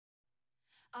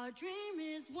Our dream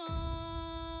is one.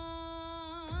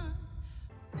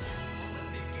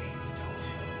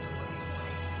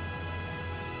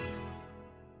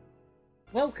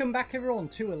 Welcome back everyone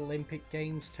to Olympic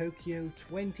Games Tokyo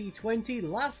 2020.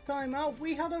 Last time out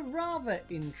we had a rather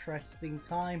interesting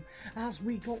time as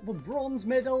we got the bronze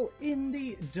medal in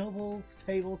the doubles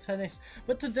table tennis.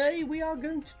 But today we are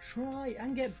going to try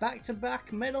and get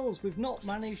back-to-back medals. We've not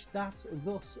managed that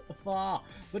thus far.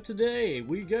 But today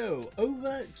we go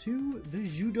over to the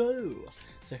Judo.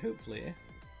 So hopefully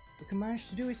we can manage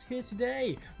to do it here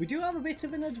today. We do have a bit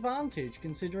of an advantage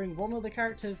considering one of the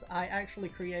characters I actually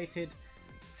created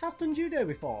has done Judo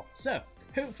before, so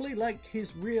hopefully like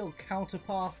his real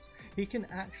counterparts he can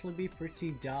actually be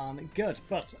pretty darn good,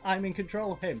 but I'm in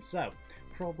control of him, so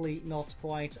probably not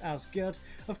quite as good.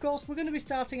 Of course we're going to be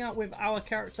starting out with our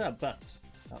character, but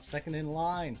that's second in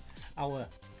line. Our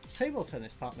table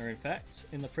tennis partner, in fact,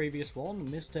 in the previous one,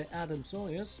 Mr. Adam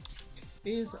Sawyers,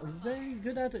 is very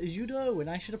good at Judo,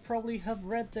 and I should have probably have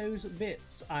read those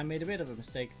bits. I made a bit of a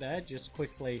mistake there, just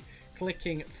quickly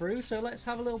clicking through. So let's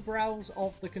have a little browse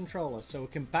of the controller. So we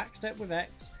can backstep with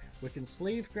X, we can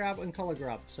sleeve grab and collar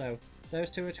grab. So those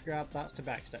two are to grab, that's to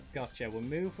backstep. Gotcha. We'll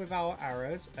move with our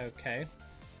arrows. Okay.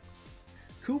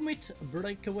 Kumite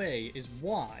breakaway is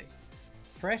Y.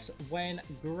 Press when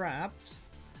grabbed,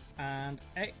 and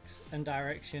X and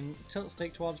direction, tilt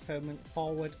stick towards opponent,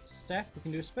 forward step. We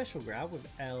can do a special grab with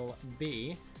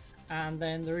LB, and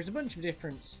then there is a bunch of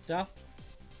different stuff.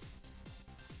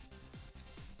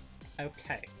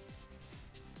 Okay,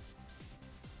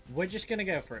 we're just gonna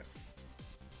go for it.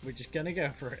 We're just gonna go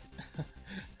for it.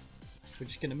 We're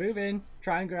just gonna move in,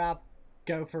 try and grab,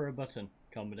 go for a button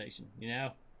combination, you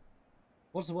know?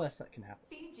 What's the worst that can happen?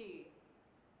 Fiji.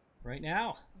 Right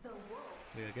now, The wolf.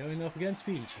 we are going up against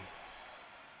Fiji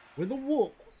with a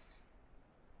wolf.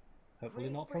 Hopefully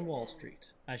not from Wall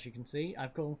Street. As you can see,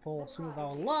 I've gone for some of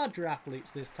our larger athletes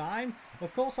this time.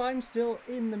 Of course, I'm still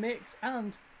in the mix,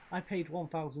 and I paid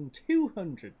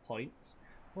 1,200 points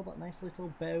for that nice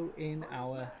little bow in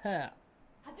our hair.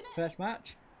 First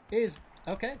match is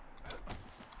okay.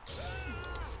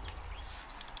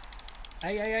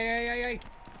 Hey, hey, hey, hey, hey, hey.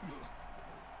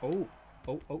 Oh,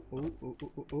 oh, oh, oh, oh,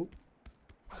 oh, oh, oh.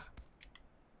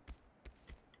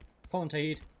 Come on,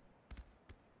 Tahid.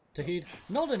 Tahid,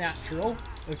 not a natural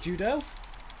of Judo.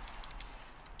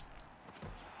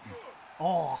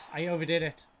 Oh, I overdid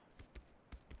it.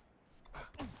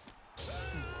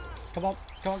 Come on,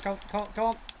 come on, come on, come on, come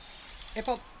on. Hip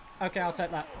up. Okay, I'll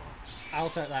take that. I'll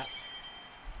take that.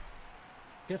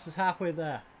 Gets us halfway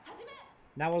there.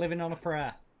 Now we're living on a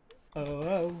prayer.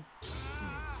 Oh.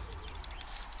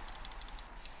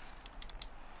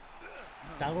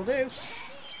 That'll do.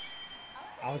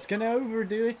 I was going to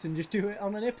overdo it and just do it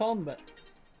on a nip-on, but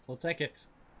we'll take it.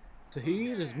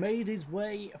 Tahid has made his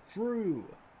way through.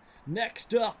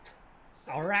 Next up,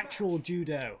 our actual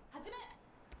Judo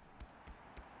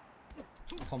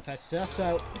competitor.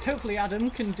 So hopefully Adam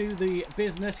can do the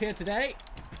business here today.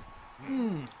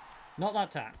 Not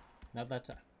that time. Not that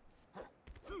time.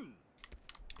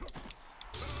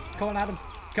 Come on, Adam.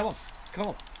 Come on. Come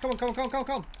on. Come on, come on, come on, come on,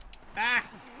 come on. Ah!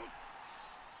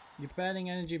 You're burning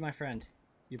energy, my friend.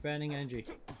 You're burning energy.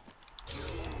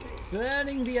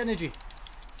 Burning the energy.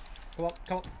 Come on,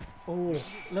 come on. Oh,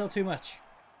 a little too much.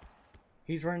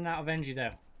 He's running out of energy,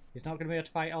 though. He's not going to be able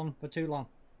to fight on for too long.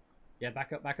 Yeah,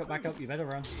 back up, back up, back up. You better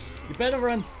run. You better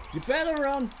run. You better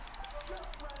run.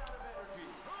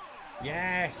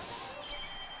 Yes.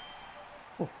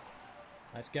 Ooh.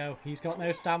 Let's go. He's got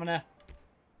no stamina.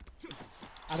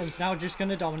 Adam's now just going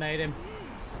to dominate him.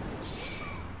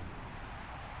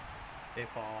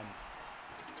 Dip on.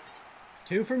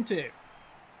 2 from 2.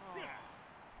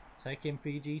 Taking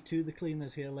Fiji to the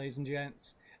cleaners here, ladies and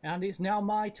gents. And it's now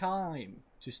my time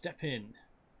to step in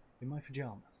my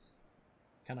pajamas.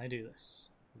 Can I do this?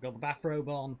 We've got the bathrobe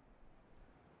on.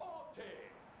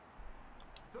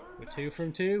 We're 2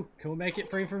 from 2. Can we make it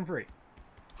 3 from 3?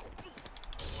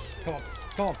 Come on,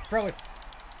 come on, throw it.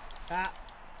 Ah,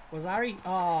 Wazari?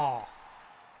 Oh.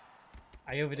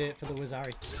 I overdid it for the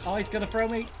Wazari. Oh, he's gonna throw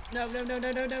me. No, no, no,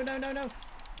 no, no, no, no, no, no.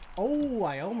 Oh,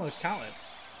 I almost countered.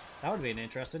 That would have been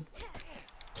interesting.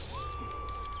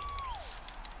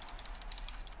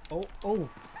 Oh, oh.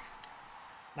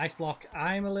 Nice block.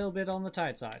 I'm a little bit on the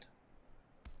tight side.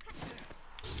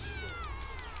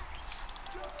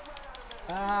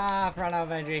 Ah, I've run out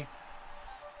of energy.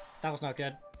 That was not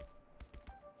good.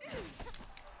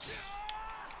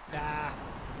 Ah.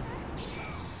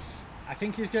 I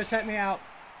think he's going to take me out.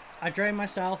 I drained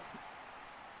myself.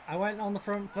 I went on the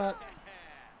front foot.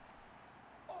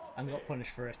 And got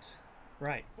punished for it.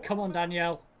 Right, come on,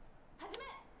 Danielle.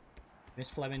 Miss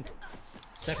Fleming.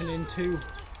 7 in 2.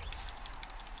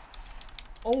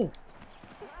 Oh!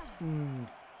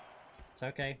 It's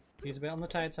okay. He's a bit on the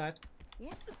tired side.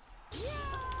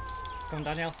 Come on,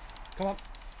 Daniel. Come on.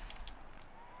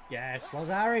 Yes,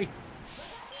 Lazari.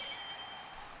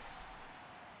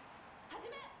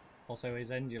 Also,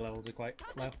 his energy levels are quite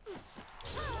low.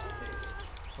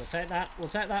 We'll take that. We'll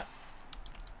take that.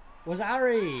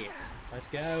 Lazari. Let's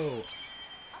go.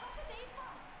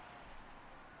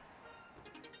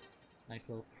 Nice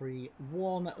little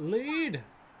 3-1 lead.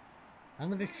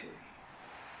 And the victory.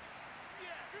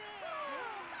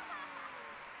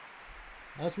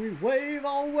 As we wave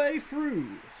our way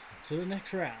through to the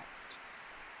next round.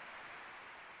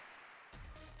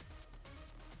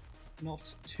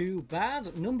 Not too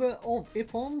bad. Number of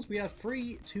Ippons, we have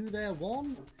 3 to their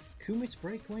 1. Kumit's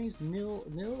breakaways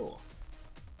 0-0.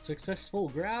 Successful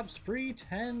grabs 3,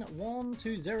 10, 1,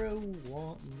 2, 0,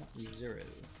 1, 0.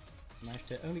 Managed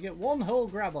to only get 1 whole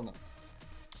grab on us.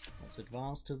 Let's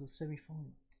advance to the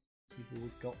semi-finals. See who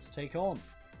we've got to take on.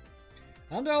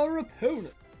 And our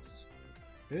opponents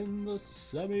in the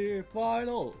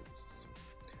semi-finals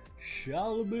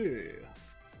shall be...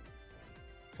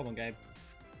 Come on, Gabe.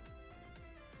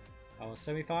 Our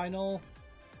semi-final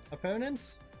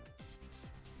opponent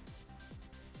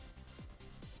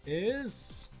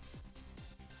is...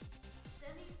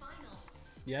 Semi-finals.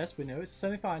 Yes, we know it's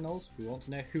semi-finals. We want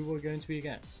to know who we're going to be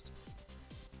against.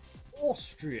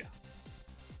 Austria.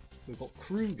 We've got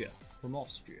Kruger from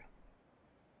Austria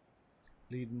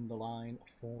leading the line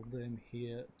for them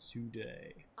here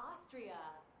today. Austria.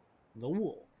 The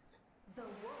Wolf. The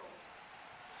Wolf.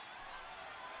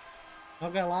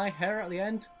 Not gonna lie, hair at the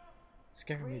end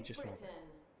scaring me Great just a little Britain.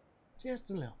 bit. Just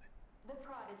a little bit. The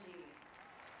Prodigy.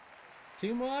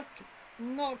 Teamwork,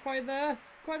 not quite there.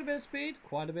 Quite a bit of speed,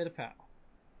 quite a bit of power.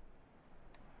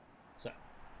 So,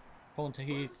 on to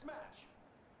Heath.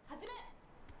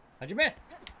 Hajime!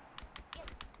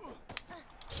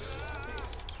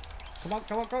 Come on,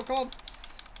 come on, come on, come on!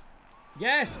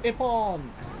 Yes, Ippon!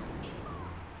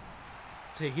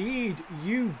 Tahid,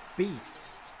 you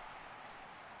beast.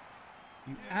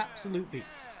 You absolute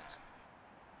beast.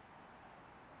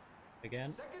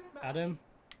 Again, Adam,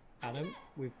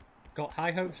 we've got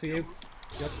high hopes for you.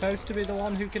 You're supposed to be the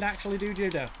one who can actually do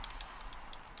judo.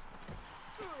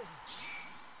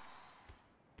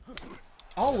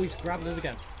 Oh, he's grabbed us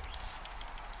again.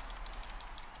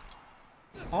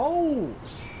 Oh!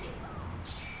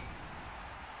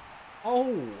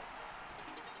 Oh!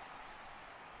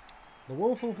 The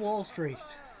Wolf of Wall Street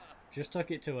just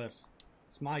took it to us.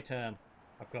 It's my turn.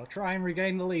 I've got to try and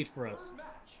regain the lead for us.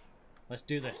 Let's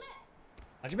do this.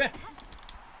 Hajime!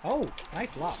 Oh,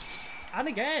 nice block. And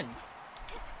again!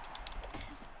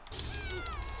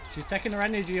 She's taking her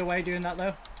energy away doing that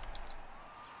though.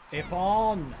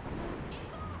 Ippon!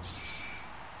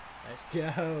 Let's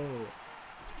go!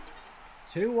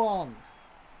 2-1.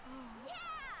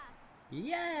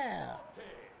 Yeah!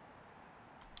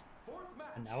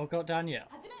 And now I've got Danielle.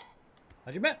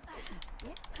 Hajime!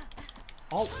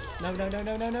 Oh, no, no, no,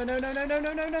 no, no, no, no, no, no, no,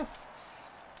 no, no, no!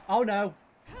 Oh no!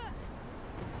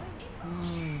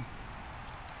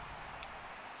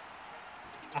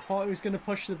 I thought it was going to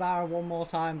push the bar one more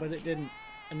time, but it didn't.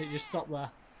 And it just stopped there.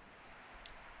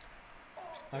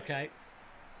 Okay.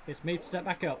 It's me to step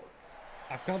back up.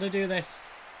 I've got to do this.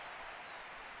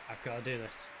 I've got to do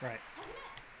this. Right.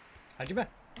 Hajime.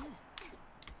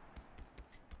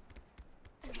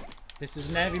 This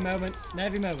is a nervy moment.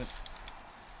 Nervy moment.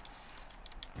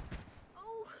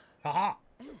 Haha.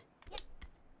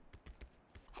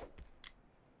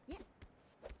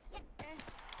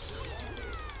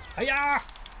 Hiya!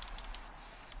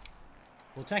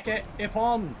 We'll take it.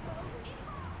 Ippon.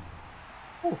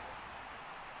 Ooh.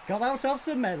 Got ourselves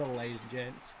a medal, ladies and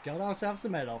gents. Got ourselves a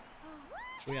medal.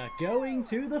 We are going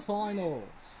to the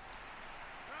finals.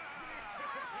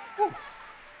 Ooh.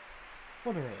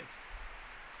 What a relief.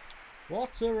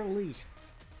 What a relief.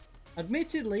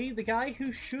 Admittedly, the guy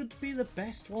who should be the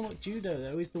best one at judo,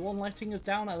 though, is the one letting us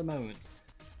down at the moment.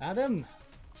 Adam,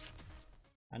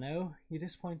 I know you're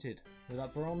disappointed with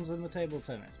that bronze in the table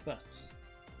tennis, but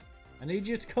I need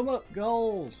you to come up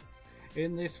gold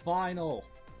in this final.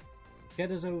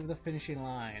 Get us over the finishing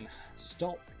line.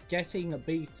 Stop getting a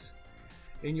beat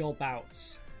in your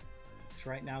bouts. Because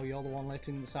right now you're the one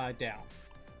letting the side down.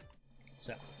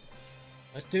 So,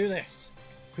 let's do this.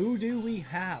 Who do we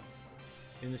have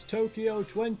in this Tokyo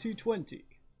 2020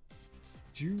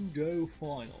 Judo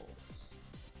Finals?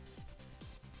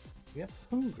 We have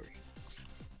Hungary.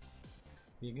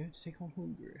 We're going to take on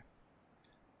Hungary.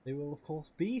 They will of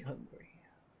course be hungry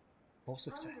for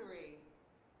success. Hungary.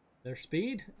 Their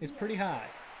speed is pretty high.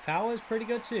 Power is pretty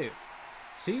good too.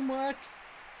 Teamwork,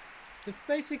 they've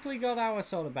basically got our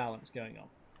sort of balance going on.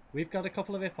 We've got a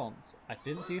couple of Ippons. I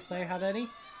didn't see if they had any,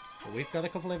 but we've got a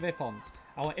couple of Ippons.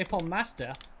 Our Ippon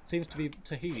master seems to be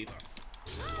Tahid.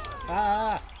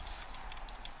 Ah!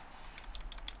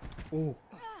 Ooh.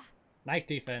 Nice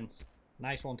defense.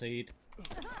 Nice one, Tahid.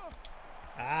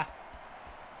 Ah!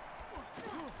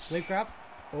 Sleep grab.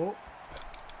 Oh.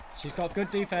 She's got good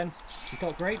defense. She's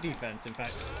got great defense, in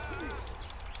fact.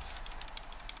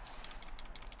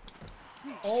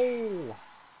 Oh!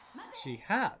 She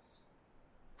has.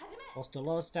 Lost a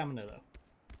lot of stamina,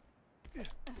 though.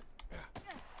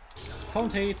 Come on,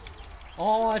 Tahid.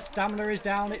 Oh, her stamina is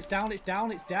down. It's down, it's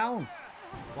down, it's down.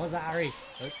 What's that, Harry?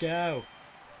 Let's go.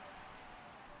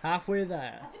 Halfway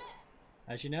there.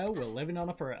 As you know, we're living on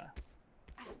a prayer.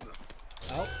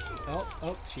 Oh, oh,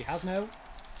 oh, she has no.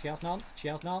 She has none. She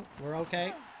has none. We're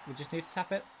okay. We just need to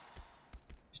tap it.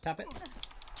 Just tap it.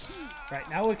 Right,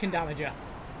 now we can damage her.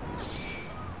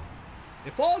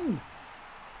 Ippon!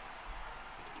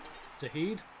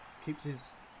 Tahid keeps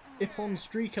his Ippon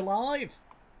streak alive.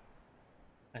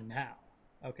 And now.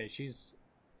 Okay, she's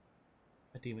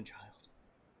a demon child.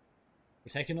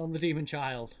 We're taking on the demon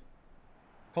child.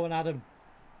 Come on, Adam.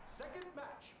 Second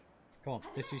match. Come on,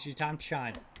 this is your time to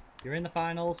shine. You're in the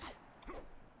finals.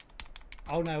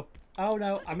 Oh no. Oh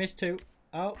no, I missed two.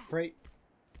 Oh, great.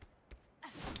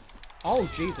 Oh,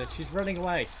 Jesus, she's running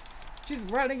away. She's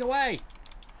running away.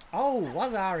 Oh,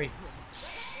 Wazari.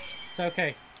 It's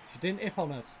okay. She didn't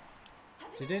Ippon us.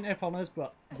 She didn't Ippon us,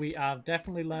 but we are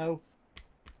definitely low.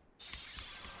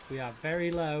 We are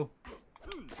very low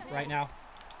right now.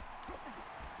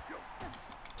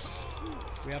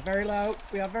 We are very low.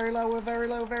 We are very low. We're very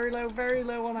low, very low, very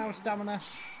low on our stamina.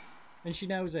 And she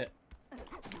knows it.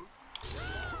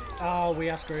 Oh, we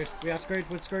are screwed. We are screwed.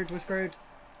 We're screwed. We're screwed.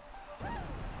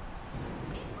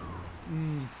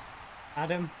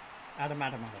 Adam. Adam,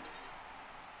 Adam, Adam.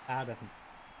 Adam.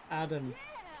 Adam.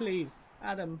 Please.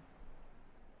 Adam.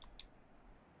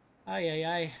 Aye, aye,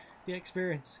 aye. The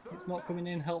experience. It's not coming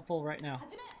in helpful right now.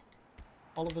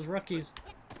 All of us rookies.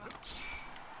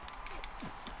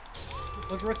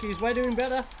 Those rookies, we're doing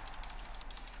better.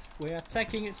 We are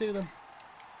taking it to them.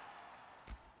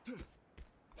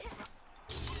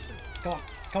 Come on,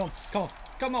 come on, come on,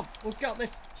 come on. We've got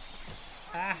this.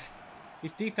 Ah,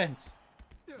 his defense.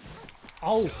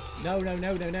 Oh, no, no,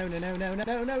 no, no, no, no, no, no, no,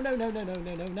 no, no, no, no, no, no,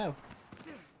 no, no, no.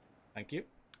 Thank you.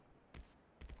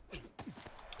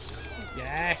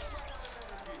 Yes.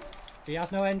 He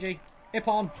has no NG.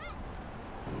 Ippon.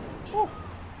 Woo.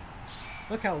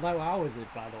 Look how low ours is,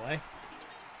 by the way.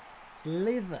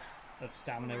 Slither of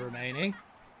stamina remaining.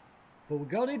 But we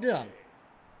got it done.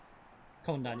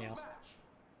 Come on, Danielle.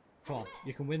 Come on,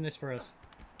 you can win this for us.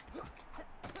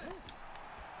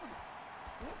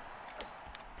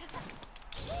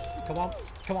 Come on,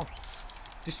 come on.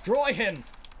 Destroy him!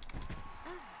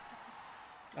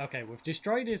 Okay, we've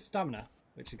destroyed his stamina,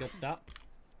 which is a good start.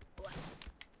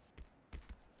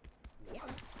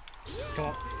 Come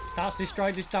on, that's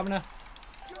destroyed his stamina.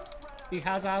 He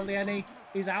has hardly any.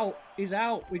 He's out. He's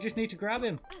out. We just need to grab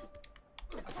him.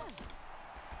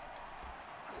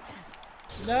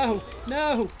 No,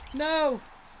 no, no.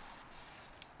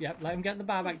 Yep, let him get the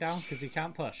bar back down because he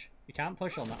can't push. He can't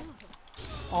push on that.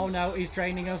 Oh no, he's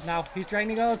draining us now. He's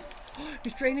draining us.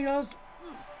 He's draining us.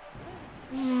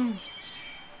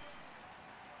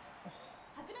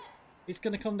 It's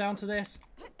going to come down to this.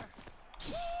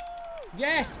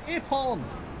 Yes, Ippon.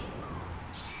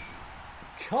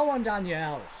 Come on,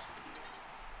 Danielle.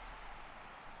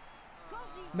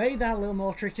 Made that a little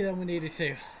more tricky than we needed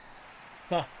to.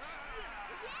 But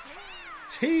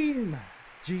Team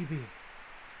GB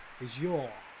is your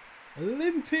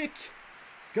Olympic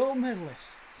gold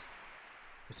medalists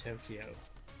for Tokyo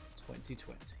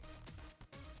 2020.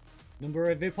 Number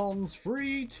of Ippons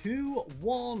 3, 2,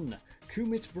 1.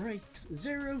 Kumit breaks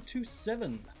 0 to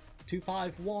 7.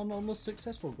 251 on the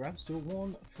successful grabs to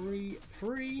 1, 3,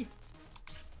 3.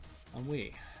 And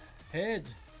we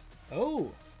head.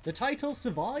 Oh, the title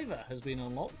Survivor has been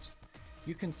unlocked.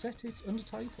 You can set it under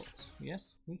titles.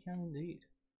 Yes, we can indeed.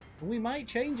 And we might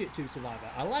change it to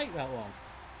Survivor. I like that one.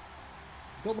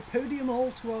 Got the podium all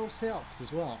to ourselves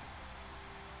as well.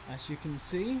 As you can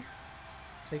see,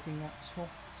 taking that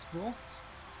top spot.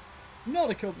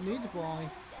 Not accompanied by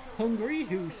Hungary,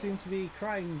 who seem to be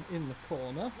crying in the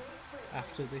corner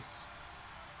after this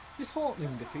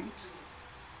disheartening defeat.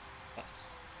 But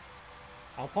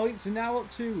our points are now up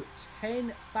to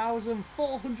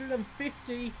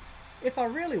 10,450. If I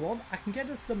really want, I can get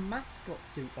us the mascot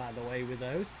suit, by the way, with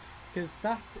those. because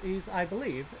that is, I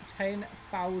believe,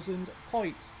 10,000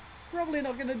 points. Probably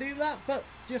not going to do that, but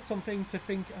just something to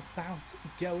think about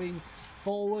going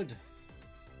forward.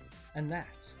 And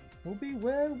that will be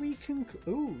where we can...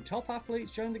 Ooh, top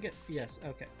athletes join the game. Yes,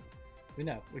 okay. We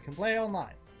know, we can play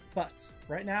online. But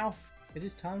right now, it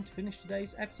is time to finish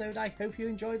today's episode. I hope you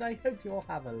enjoyed. I hope you all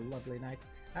have a lovely night.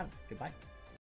 And goodbye.